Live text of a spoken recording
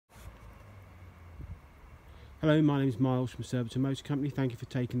Hello, my name is Miles from Surbiton Motor Company. Thank you for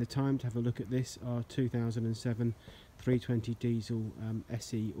taking the time to have a look at this, our 2007 320 diesel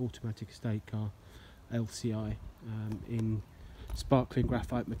SE automatic estate car LCI in sparkling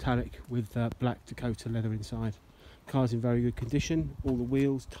graphite metallic with black Dakota leather inside. Car's in very good condition. All the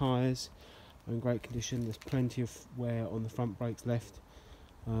wheels, tyres are in great condition. There's plenty of wear on the front brakes left.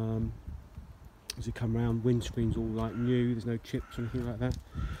 As you come round, windscreen's all like new, there's no chips or anything like that.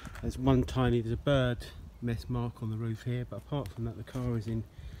 There's a bird mess mark on the roof here, but apart from that the car is in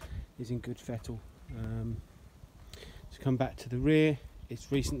good fettle. To come back to the rear,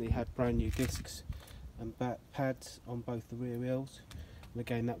 it's recently had brand new discs and back pads on both the rear wheels, and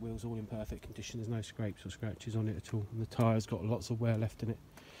again that wheel's all in perfect condition. There's no scrapes or scratches on it at all, and the tyre's got lots of wear left in it.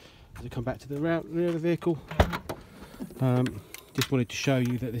 As I come back to the rear of the vehicle, just wanted to show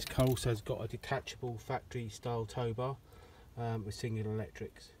you that this car also has got a detachable factory style tow bar with single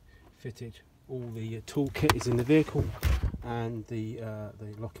electrics fitted. All the toolkit is in the vehicle, and the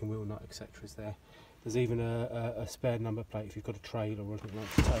locking wheel nut, etc. is there. There's even a spare number plate if you've got a trailer or anything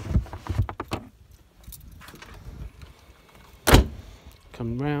like to tow.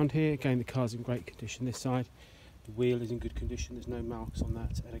 Come round here, again the car's in great condition this side. The wheel is in good condition, there's no marks on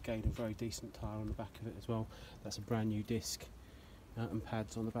that, and again a very decent tyre on the back of it as well. That's a brand new disc and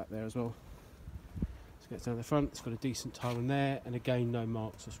pads on the back there as well. So it gets down the front, it's got a decent tyre on there, and again no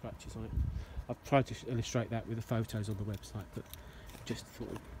marks or scratches on it. I've tried to illustrate that with the photos on the website, but just thought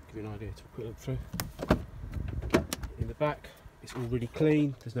I'd give you an idea to quick look through. In the back, it's all really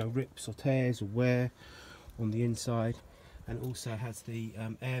clean. There's no rips or tears or wear on the inside, and it also has the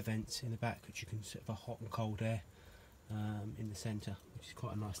air vents in the back, which you can set for hot and cold air in the centre, which is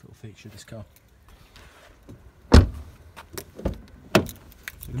quite a nice little feature of this car.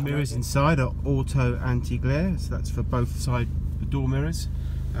 The mirrors inside are auto anti-glare, so that's for both side the door mirrors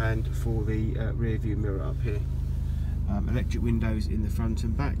and for the rear view mirror up here. Electric windows in the front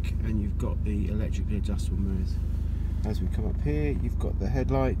and back, and you've got the electrically adjustable mirrors. As we come up here, you've got the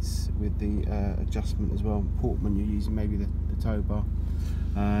headlights with the adjustment as well. Port when you're using maybe the tow bar.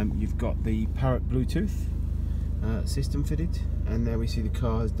 You've got the Parrot Bluetooth system fitted, and there we see the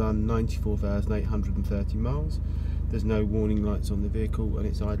car has done 94,830 miles. There's no warning lights on the vehicle, and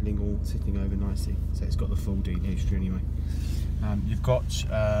it's idling all sitting over nicely, so it's got the full dealer history anyway. You've got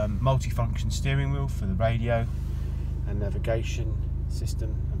multi-function steering wheel for the radio and navigation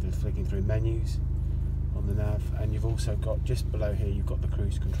system, and for flicking through menus on the nav, and you've also got, just below here, you've got the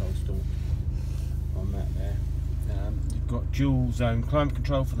cruise control stalk on that there. You've got dual zone climate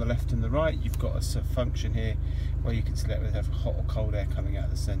control for the left and the right. You've got a function here where you can select whether to have hot or cold air coming out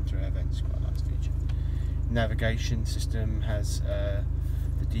of the centre air vents. Quite a nice feature. Navigation system has the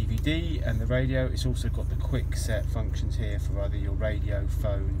DVD and the radio. It's also got the quick set functions here for either your radio,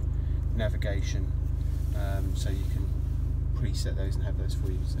 phone, navigation, so you can preset those and have those for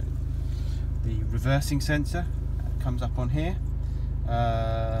you. So the reversing sensor comes up on here,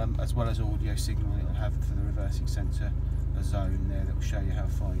 as well as audio signal. It'll have for the reversing sensor a zone there that will show you how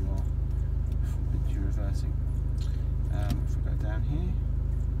far you are with your reversing. If we go down here,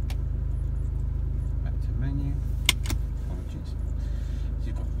 back to menu, apologies. So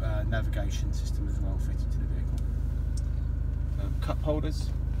you've got navigation system as well fitted to the vehicle. Cup holders.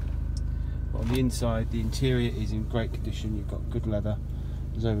 But on the inside, the interior is in great condition. You've got good leather.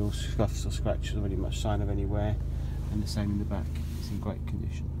 There's no real scuffs or scratches or any much sign of any wear. And the same in the back. It's in great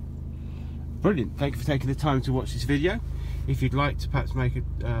condition. Brilliant. Thank you for taking the time to watch this video. If you'd like to perhaps make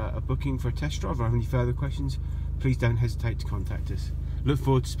a booking for a test drive or have any further questions, please don't hesitate to contact us. Look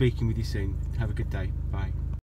forward to speaking with you soon. Have a good day. Bye.